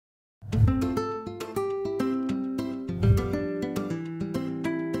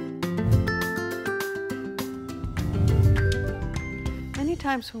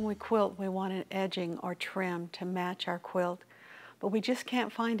times when we quilt, we want an edging or trim to match our quilt, but we just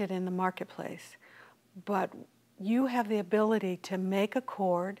can't find it in the marketplace. But you have the ability to make a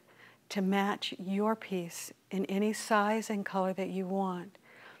cord to match your piece in any size and color that you want.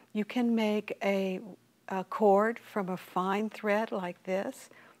 You can make a cord from a fine thread like this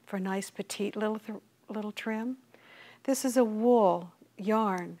for a nice petite little trim. This is a wool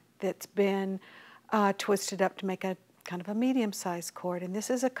yarn that's been twisted up to make a kind of a medium-sized cord, and this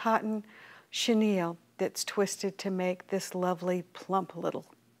is a cotton chenille that's twisted to make this lovely plump little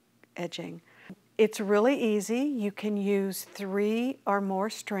edging. It's really easy. You can use 3 or more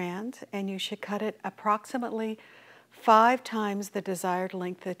strands, and you should cut it approximately 5 times the desired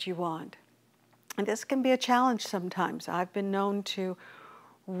length that you want. And this can be a challenge sometimes. I've been known to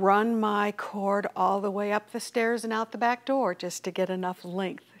run my cord all the way up the stairs and out the back door just to get enough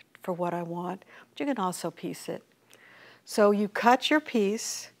length for what I want. But you can also piece it. So you cut your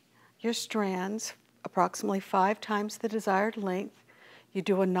piece, your strands, approximately 5 times the desired length. You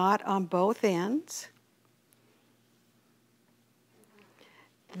do a knot on both ends.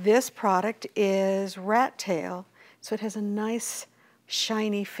 This product is rat tail, so it has a nice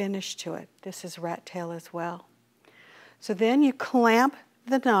shiny finish to it. This is rat tail as well. So then you clamp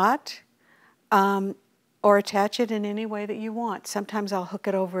the knot or attach it in any way that you want. Sometimes I'll hook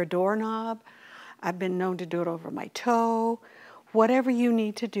it over a doorknob. I've been known to do it over my toe. Whatever you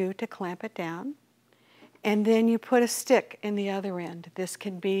need to do to clamp it down. And then you put a stick in the other end. This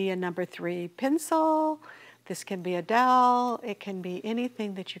can be a number 3 pencil. This can be a dowel. It can be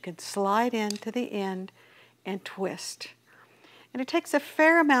anything that you can slide into the end and twist. And it takes a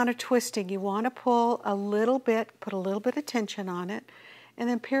fair amount of twisting. You want to pull a little bit, put a little bit of tension on it, and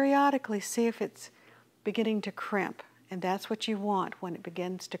then periodically see if it's beginning to crimp. And that's what you want when it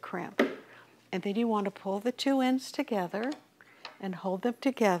begins to crimp. And then you want to pull the 2 ends together and hold them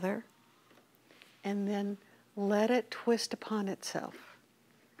together, and then let it twist upon itself.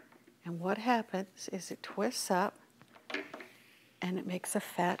 And what happens is it twists up and it makes a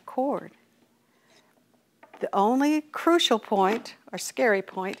fat cord. The only crucial point, or scary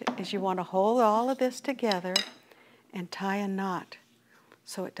point, is you want to hold all of this together and tie a knot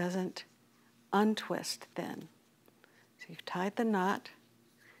so it doesn't untwist then. So you've tied the knot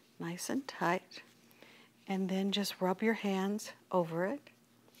nice and tight, and then just rub your hands over it,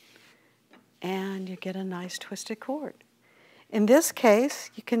 and you get a nice twisted cord. In this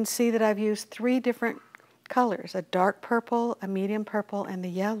case, you can see that I've used 3 different colors, a dark purple, a medium purple, and the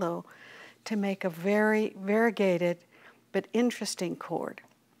yellow, to make a very variegated but interesting cord.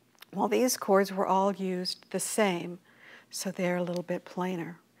 Well, these cords were all used the same, so they're a little bit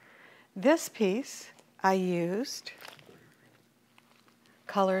plainer. This piece, I used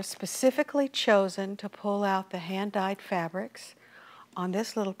colors specifically chosen to pull out the hand-dyed fabrics on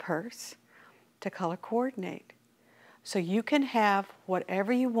this little purse to color coordinate. So you can have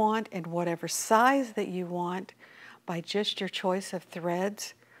whatever you want in whatever size that you want by just your choice of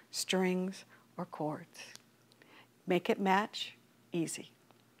threads, strings, or cords. Make it match easy.